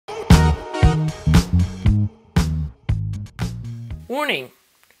Warning!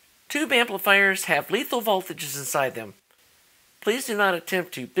 Tube amplifiers have lethal voltages inside them. Please do not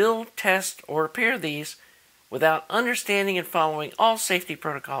attempt to build, test, or repair these without understanding and following all safety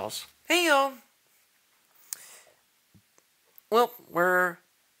protocols. Hey y'all! Well, we're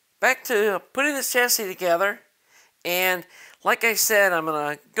back to putting this chassis together, and like I said, I'm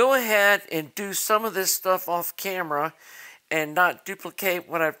going to go ahead and do some of this stuff off camera and not duplicate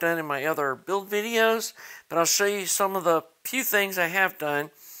what I've done in my other build videos, but I'll show you some of the few things I have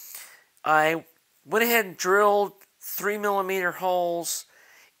done. I went ahead and drilled 3mm holes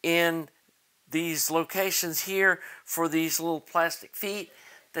in these locations here for these little plastic feet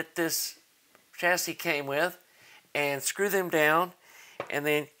that this chassis came with, and screw them down. And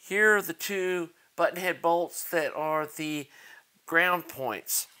then here are the two button head bolts that are the ground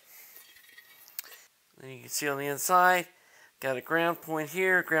points. And you can see on the inside, got a ground point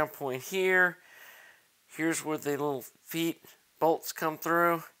here, ground point here. Here's where the little feet bolts come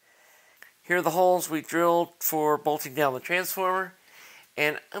through. Here are the holes we drilled for bolting down the transformer.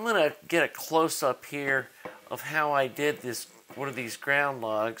 And I'm going to get a close-up here of how I did this, one of these ground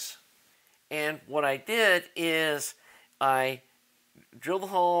lugs. And what I did is I drilled the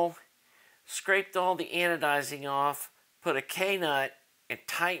hole, scraped all the anodizing off, put a K-nut and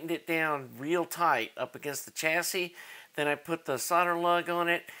tightened it down real tight up against the chassis. Then I put the solder lug on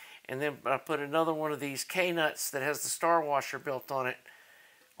it, and then I put another one of these K-nuts that has the star washer built on it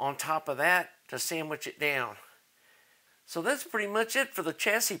on top of that to sandwich it down. So that's pretty much it for the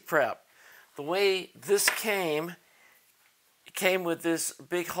chassis prep. The way this came, it came with this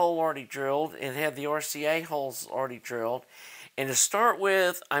big hole already drilled and had the RCA holes already drilled. And to start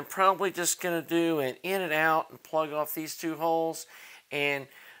with, I'm probably just going to do an in and out and plug off these two holes and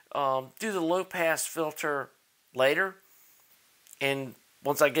do the low pass filter later. And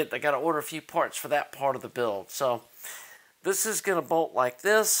once I got to order a few parts for that part of the build. So this is going to bolt like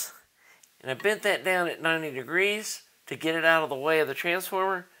this. And I bent that down at 90 degrees to get it out of the way of the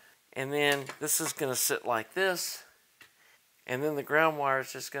transformer. And then this is going to sit like this. And then the ground wire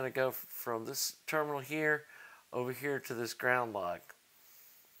is just going to go from this terminal here over here to this ground lug.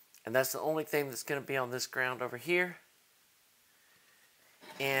 And that's the only thing that's going to be on this ground over here.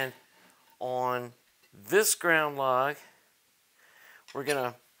 And on this ground lug, we're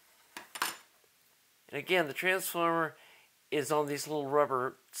going to, and again, the transformer is on these little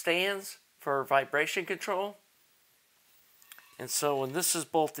rubber stands for vibration control. And so when this is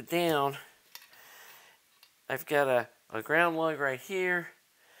bolted down, I've got a ground lug right here.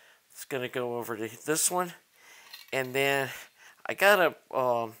 It's going to go over to this one. And then I got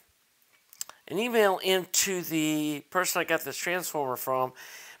an email into the person I got this transformer from,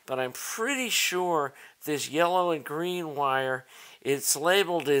 but I'm pretty sure this yellow and green wire, it's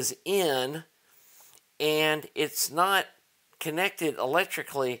labeled as in, and it's not connected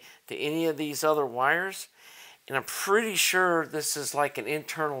electrically to any of these other wires. And I'm pretty sure this is like an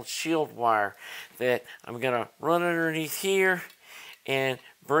internal shield wire that I'm going to run underneath here and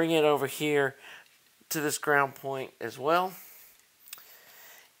bring it over here to this ground point as well.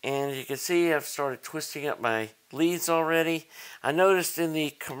 And you can see I've started twisting up my leads already. I noticed in the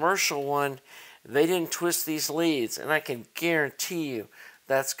commercial one, they didn't twist these leads, and I can guarantee you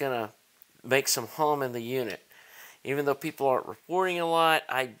that's going to make some hum in the unit. Even though people aren't reporting a lot,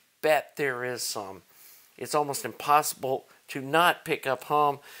 I bet there is some. It's almost impossible to not pick up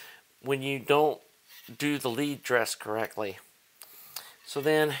hum when you don't do the lead dress correctly. So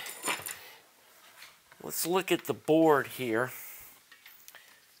then, let's look at the board here.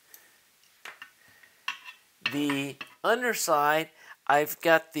 The underside, I've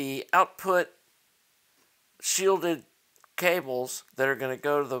got the output shielded cables that are going to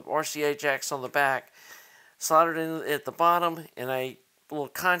go to the RCA jacks on the back soldered in at the bottom, and a little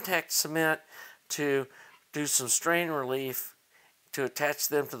contact cement to do some strain relief to attach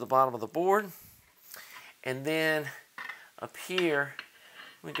them to the bottom of the board. And then up here,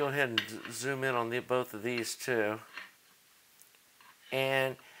 let me go ahead and zoom in on both of these too.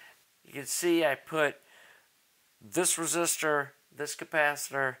 And you can see I put this resistor, this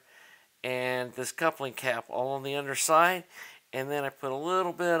capacitor, and this coupling cap all on the underside. And then I put a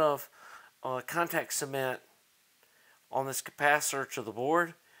little bit of contact cement on this capacitor to the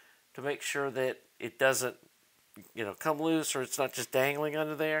board to make sure that it doesn't, come loose, or it's not just dangling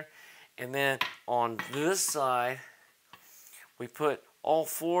under there. And then on this side, we put all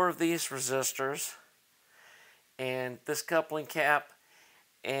 4 of these resistors and this coupling cap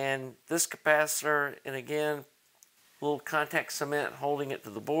and this capacitor, and again, little contact cement holding it to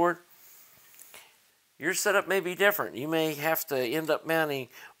the board. your setup may be different. You may have to end up mounting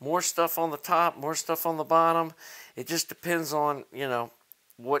more stuff on the top, more stuff on the bottom. It just depends on, you know,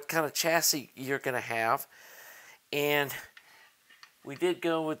 what kind of chassis you're going to have. And we did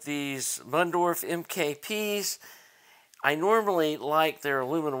go with these Mundorf MKPs. I normally like their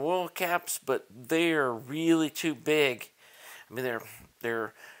aluminum oil caps, but they're really too big. I mean,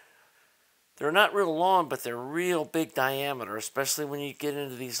 they're not real long, but they're real big diameter, especially when you get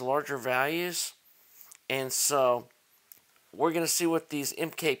into these larger values. And so we're going to see what these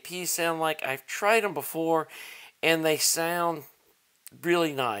MKPs sound like. I've tried them before, and they sound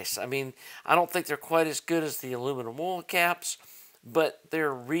really nice. I mean, I don't think they're quite as good as the aluminum oil caps, but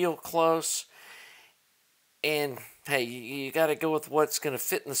they're real close. And hey, you got to go with what's going to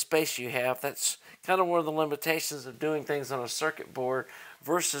fit in the space you have. That's kind of one of the limitations of doing things on a circuit board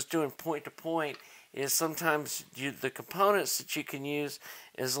versus doing point-to-point is sometimes the components that you can use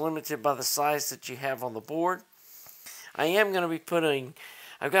is limited by the size that you have on the board. I am going to be putting,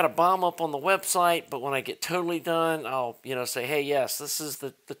 I've got a BOM up on the website, but when I get totally done, I'll, you know, say, hey, yes, this is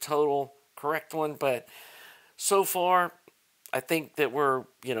the total correct one. But so far, I think that we're,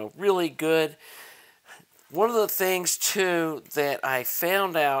 you know, really good. One of the things, too, that I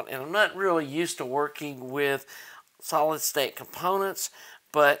found out, and I'm not really used to working with solid-state components,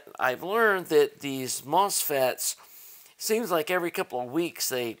 but I've learned that these MOSFETs, seems like every couple of weeks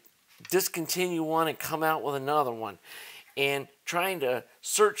they discontinue one and come out with another one. And trying to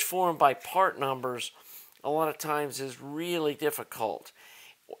search for them by part numbers a lot of times is really difficult.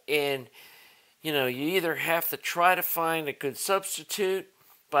 And, you know, you either have to try to find a good substitute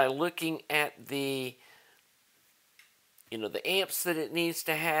by looking at the, you know, the amps that it needs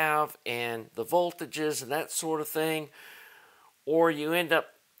to have and the voltages and that sort of thing, or you end up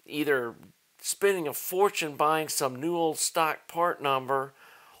either spending a fortune buying some new old stock part number,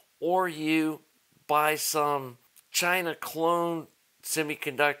 or you buy some China clone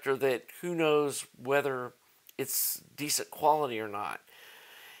semiconductor that who knows whether it's decent quality or not.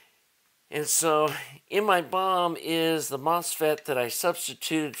 And so in my BOM is the MOSFET that I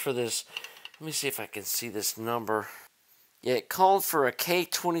substituted for this. Let me see if I can see this number. Yeah, it called for a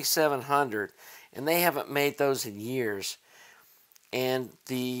K2700, and they haven't made those in years. And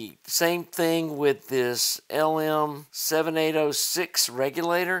the same thing with this LM7806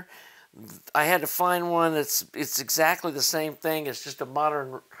 regulator. I had to find one it's exactly the same thing. It's just a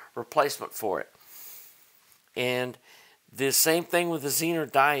modern replacement for it. And the same thing with the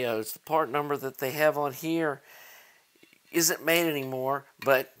Zener diodes. The part number that they have on here isn't made anymore,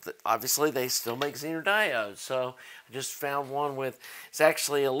 but obviously they still make Zener diodes. So I just found one with, it's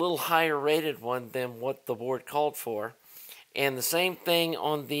actually a little higher rated one than what the board called for. And the same thing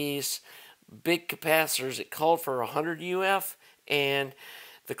on these big capacitors. It called for 100 UF, and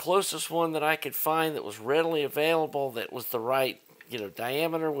the closest one that I could find that was readily available that was the right, you know,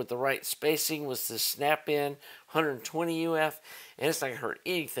 diameter with the right spacing was this snap-in 120 UF, and it's not going to hurt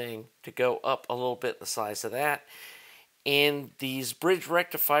anything to go up a little bit the size of that. And these bridge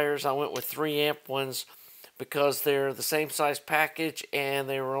rectifiers, I went with 3 amp ones because they're the same size package and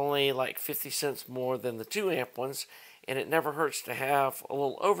they were only like 50 cents more than the 2 amp ones, and it never hurts to have a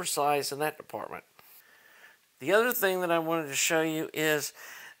little oversize in that department. The other thing that I wanted to show you is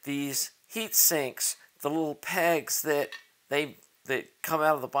these heat sinks, the little pegs that come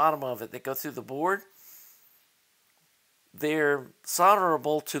out of the bottom of it that go through the board. They're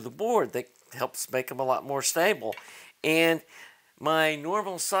solderable to the board. That helps make them a lot more stable. And my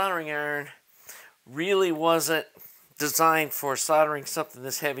normal soldering iron really wasn't designed for soldering something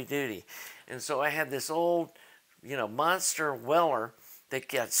this heavy duty. And so I had this old, you know, monster weller that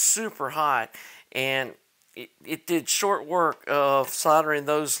got super hot, and it did short work of soldering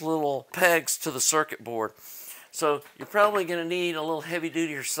those little pegs to the circuit board. So you're probably going to need a little heavy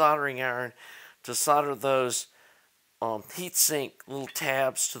duty soldering iron to solder those heatsink little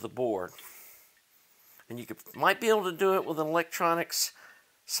tabs to the board. And you might be able to do it with an electronics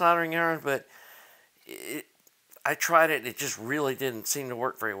soldering iron, but I tried it and it just really didn't seem to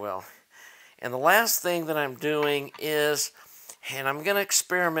work very well. And the last thing that I'm doing is, and I'm going to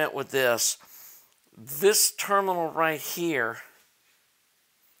experiment with this. This terminal right here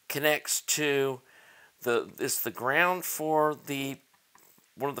connects to it's the ground for the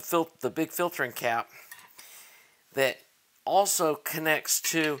big filtering cap that also connects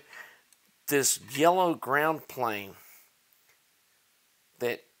to this yellow ground plane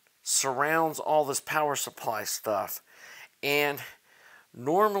that surrounds all this power supply stuff. And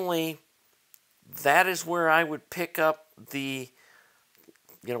normally that is where I would pick up the,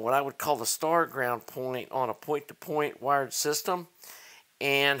 you know, what I would call the star ground point on a point-to-point wired system.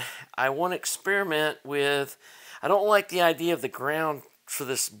 and I want to experiment with, I don't like the idea of the ground for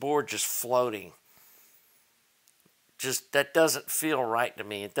this board just floating. Just, that doesn't feel right to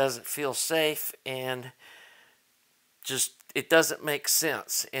me. It doesn't feel safe, and just, it doesn't make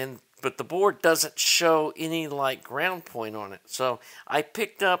sense. But the board doesn't show any like ground point on it. So I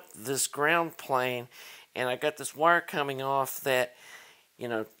picked up this ground plane, and I got this wire coming off that, you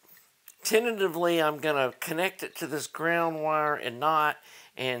know, tentatively I'm gonna connect it to this ground wire and not,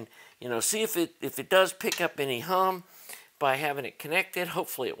 and you know, see if it does pick up any hum by having it connected.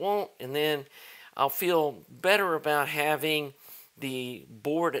 Hopefully it won't, and then I'll feel better about having the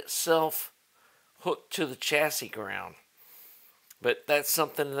board itself hooked to the chassis ground. But that's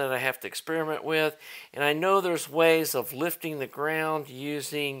something that I have to experiment with. And I know there's ways of lifting the ground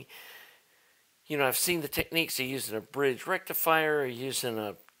using, you know, I've seen the techniques of using a bridge rectifier or using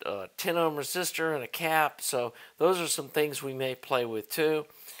a 10 ohm resistor and a cap. So those are some things we may play with too.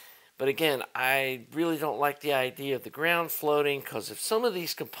 But again, I really don't like the idea of the ground floating, because if some of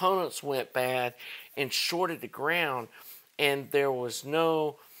these components went bad and shorted the ground and there was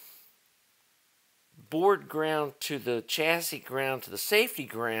no board ground to the chassis ground to the safety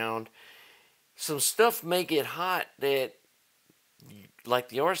ground, some stuff may get hot that, like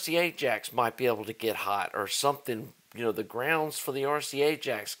the RCA jacks might be able to get hot, or something, you know, the grounds for the RCA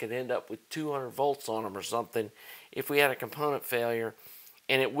jacks could end up with 200 volts on them or something if we had a component failure,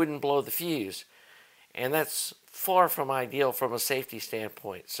 and it wouldn't blow the fuse. And that's far from ideal from a safety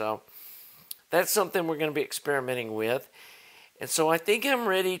standpoint. So that's something we're going to be experimenting with. And so I think I'm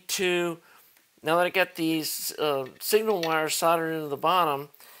ready to, now that I got these signal wires soldered into the bottom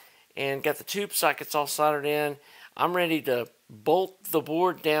and got the tube sockets all soldered in, I'm ready to bolt the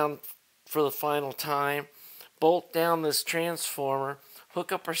board down for the final time, bolt down this transformer,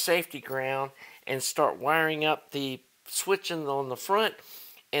 hook up our safety ground, and start wiring up the switching on the front,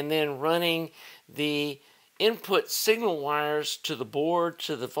 and then running the input signal wires to the board,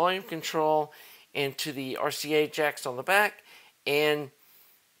 to the volume control, and to the RCA jacks on the back, and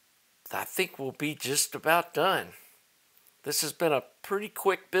I think we'll be just about done. This has been a pretty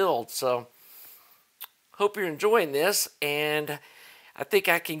quick build, so hope you're enjoying this, and I think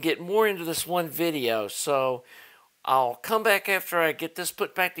I can get more into this one video, so I'll come back after I get this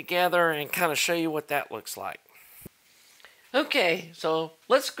put back together and kind of show you what that looks like. Okay, so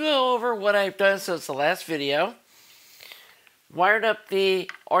let's go over what I've done since the last video. Wired up the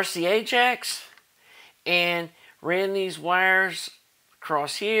RCA jacks and ran these wires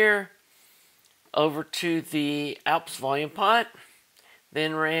across here over to the Alps volume pot.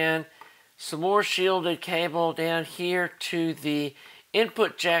 Then ran some more shielded cable down here to the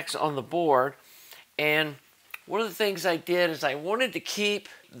input jacks on the board. And one of the things I did is I wanted to keep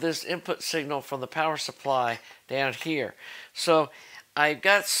this input signal from the power supply down here. So I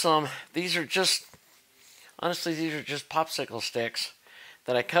got some, these are just, honestly, these are just popsicle sticks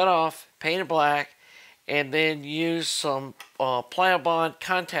that I cut off, painted black, and then used some Pliabond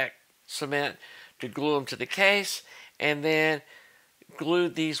contact cement to glue them to the case, and then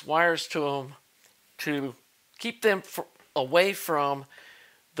glued these wires to them to keep them away from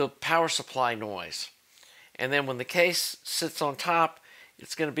the power supply noise. And then when the case sits on top,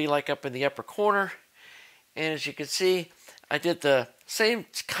 it's going to be like up in the upper corner. And as you can see, I did the same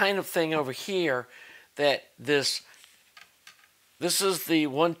kind of thing over here, that this is the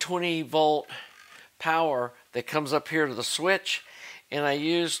 120 volt power that comes up here to the switch, and I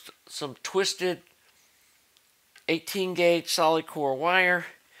used some twisted 18 gauge solid core wire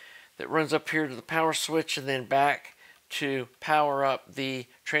that runs up here to the power switch and then back to power up the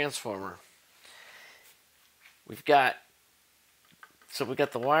transformer. We've got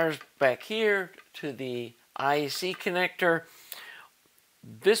the wires back here to the IEC connector.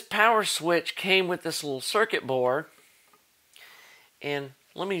 This power switch came with this little circuit board, and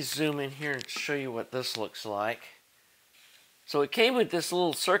let me zoom in here and show you what this looks like. So it came with this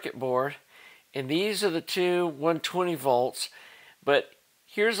little circuit board, and these are the two 120 volts, but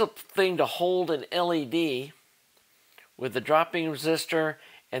here's a thing to hold an LED with the drop-in resistor,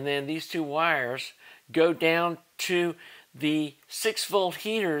 and then these two wires go down to the 6 volt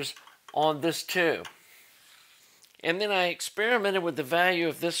heaters on this tube. And then I experimented with the value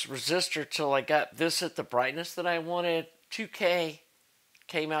of this resistor till I got this at the brightness that I wanted. 2K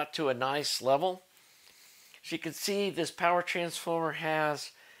came out to a nice level. As you can see, this power transformer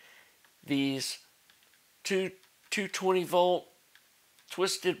has these two 220 volt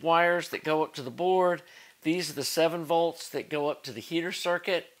twisted wires that go up to the board. These are the 7 volts that go up to the heater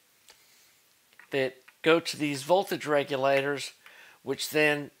circuit that go to these voltage regulators, which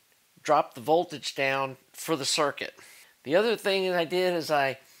then drop the voltage down for the circuit. The other thing that I did is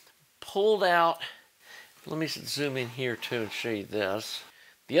I pulled out, let me zoom in here too and show you this.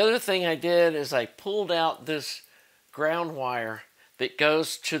 The other thing I did is I pulled out this ground wire that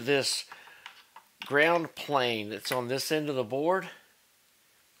goes to this ground plane that's on this end of the board.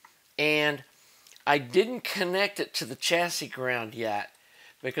 And I didn't connect it to the chassis ground yet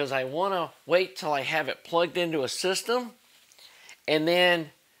because I want to wait till I have it plugged into a system and then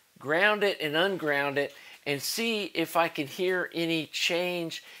ground it and unground it and see if I can hear any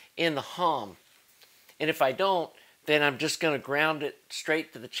change in the hum. And if I don't, then I'm just going to ground it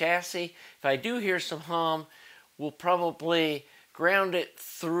straight to the chassis. If I do hear some hum, we'll probably ground it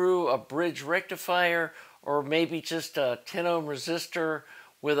through a bridge rectifier or maybe just a 10 ohm resistor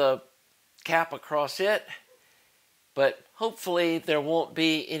with a cap across it. But hopefully there won't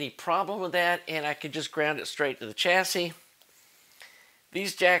be any problem with that and I can just ground it straight to the chassis.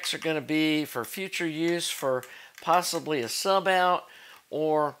 These jacks are going to be for future use for possibly a sub out,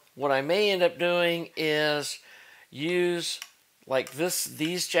 or what I may end up doing is use like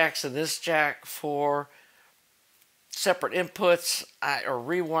these jacks and this jack for separate inputs, or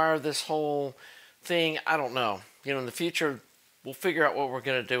rewire this whole thing. I don't know. You know, in the future we'll figure out what we're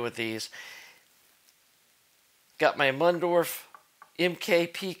going to do with these. Got my Mundorf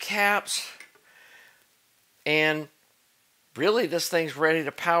MKP caps, and really this thing's ready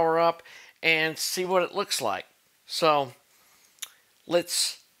to power up and see what it looks like. So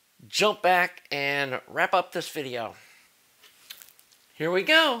let's jump back and wrap up this video. Here we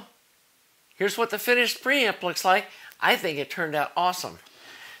go. Here's what the finished preamp looks like. I think it turned out awesome.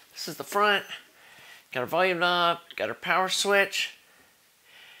 This is the front. Got our volume knob, got our power switch.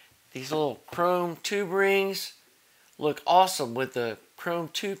 These little chrome tube rings look awesome with the chrome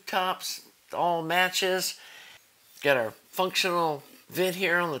tube tops. It all matches. Got our functional vent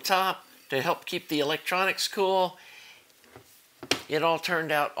here on the top to help keep the electronics cool. It all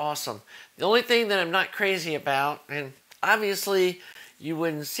turned out awesome. The only thing that I'm not crazy about, and obviously you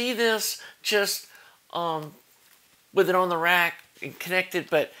wouldn't see this just with it on the rack and connected,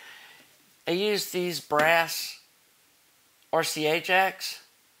 but I used these brass RCA jacks,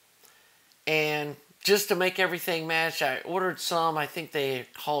 and just to make everything match, I ordered some. I think they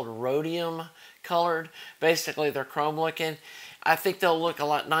called rhodium colored. Basically, they're chrome looking. I think they'll look a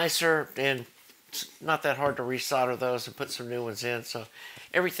lot nicer, and it's not that hard to resolder those and put some new ones in. So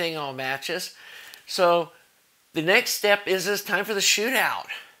everything all matches. So the next step is it's time for the shootout.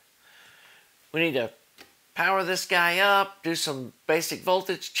 We need to power this guy up, do some basic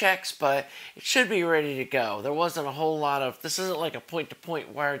voltage checks, but it should be ready to go. There wasn't a whole lot of, this isn't like a point-to-point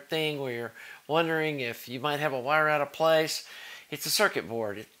wired thing where you're wondering if you might have a wire out of place. It's a circuit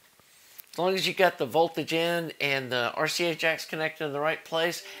board. As long as you got the voltage in and the RCA jacks connected in the right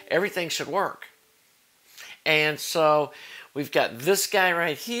place, everything should work. And so we've got this guy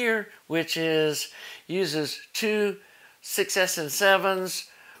right here, which uses two 6S7s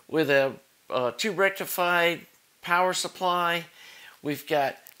with a tube rectified power supply. We've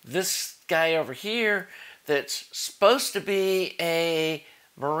got this guy over here that's supposed to be a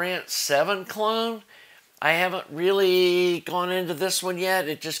Marantz 7 clone. I haven't really gone into this one yet.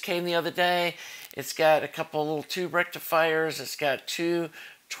 It just came the other day. It's got a couple little tube rectifiers. It's got two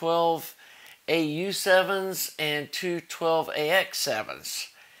 12AU7s and two 12AX7s.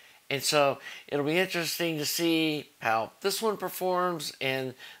 And so it'll be interesting to see how this one performs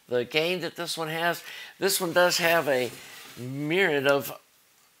and the gain that this one has. This one does have a myriad of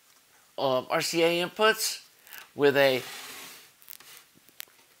RCA inputs with a,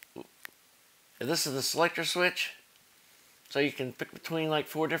 this is the selector switch. So you can pick between like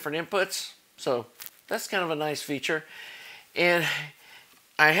 4 different inputs. So that's kind of a nice feature. And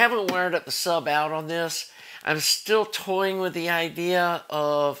I haven't wired up the sub out on this. I'm still toying with the idea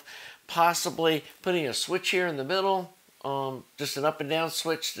of possibly putting a switch here in the middle, just an up and down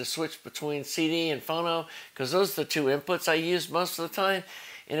switch to switch between CD and phono, because those are the two inputs I use most of the time,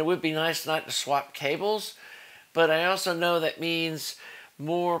 and it would be nice not to swap cables. But I also know that means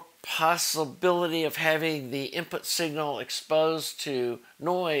more possibility of having the input signal exposed to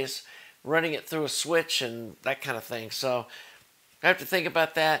noise, running it through a switch and that kind of thing. So I have to think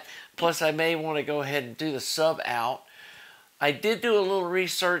about that. Plus, I may want to go ahead and do the sub out. I did do a little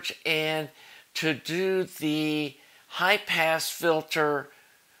research, and to do the high pass filter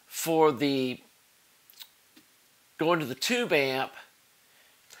for the going to the tube amp,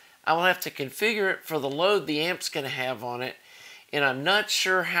 I will have to configure it for the load the amp's going to have on it, and I'm not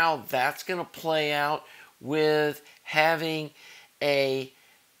sure how that's going to play out with having a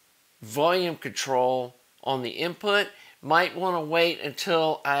volume control on the input. Might want to wait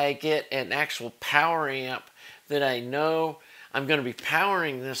until I get an actual power amp that I know I'm going to be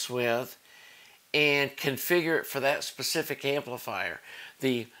powering this with and configure it for that specific amplifier.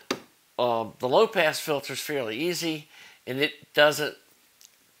 The low pass filter is fairly easy, and it doesn't,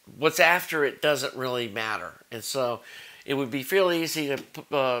 what's after it doesn't really matter. And so it would be fairly easy to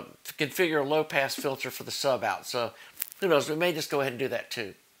configure a low pass filter for the sub out. So who knows, we may just go ahead and do that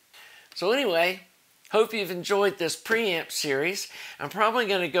too. So anyway, hope you've enjoyed this preamp series. I'm probably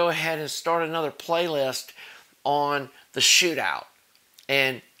going to go ahead and start another playlist on the shootout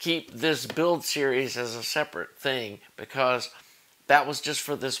and keep this build series as a separate thing, because that was just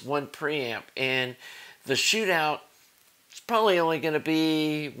for this one preamp. And the shootout is probably only going to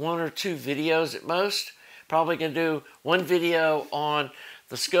be 1 or 2 videos at most. Probably going to do one video on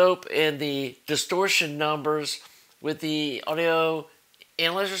the scope and the distortion numbers with the audio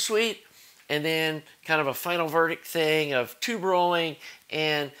analyzer suite, and then kind of a final verdict thing of tube rolling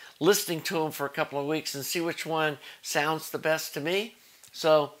and listening to them for a couple of weeks and see which one sounds the best to me.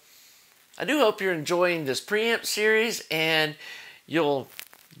 So I do hope you're enjoying this preamp series, and you'll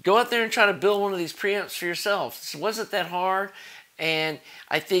go out there and try to build one of these preamps for yourself. It wasn't that hard, and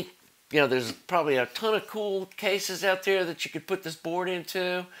I think, you know, there's probably a ton of cool cases out there that you could put this board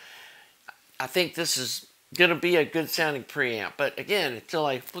into. I think this is going to be a good sounding preamp, but again, until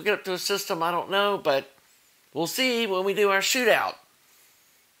I hook it up to a system, I don't know, but we'll see when we do our shootout.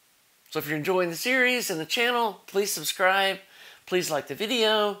 So if you're enjoying the series and the channel, please subscribe, please like the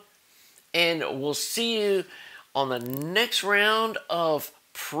video, and we'll see you on the next round of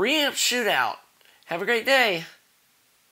preamp shootout. Have a great day.